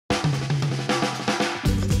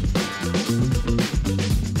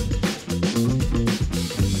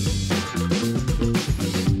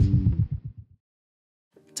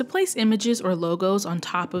place images or logos on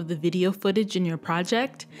top of the video footage in your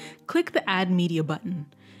project, click the Add Media button.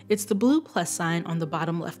 It's the blue plus sign on the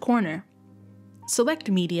bottom left corner. Select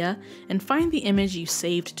Media and find the image you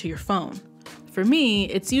saved to your phone. For me,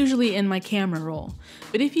 it's usually in my camera roll,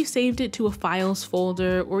 but if you saved it to a Files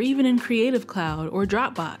folder or even in Creative Cloud or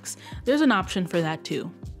Dropbox, there's an option for that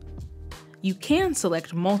too. You can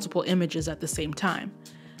select multiple images at the same time,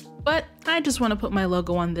 but I just want to put my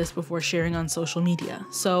logo on this before sharing on social media,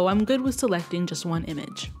 so I'm good with selecting just one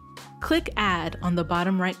image. Click Add on the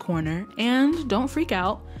bottom right corner, and don't freak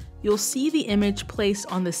out, you'll see the image placed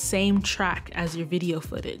on the same track as your video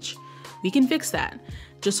footage. We can fix that.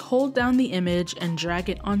 Just hold down the image and drag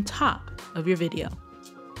it on top of your video.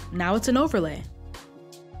 Now it's an overlay.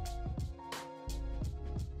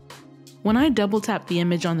 When I double tap the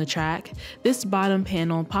image on the track, this bottom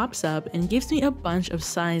panel pops up and gives me a bunch of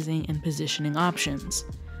sizing and positioning options.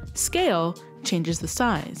 Scale changes the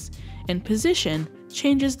size, and position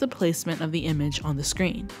changes the placement of the image on the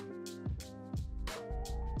screen.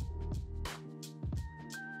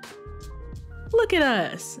 Look at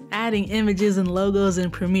us, adding images and logos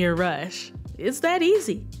in Premiere Rush. It's that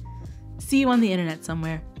easy. See you on the internet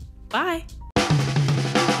somewhere. Bye!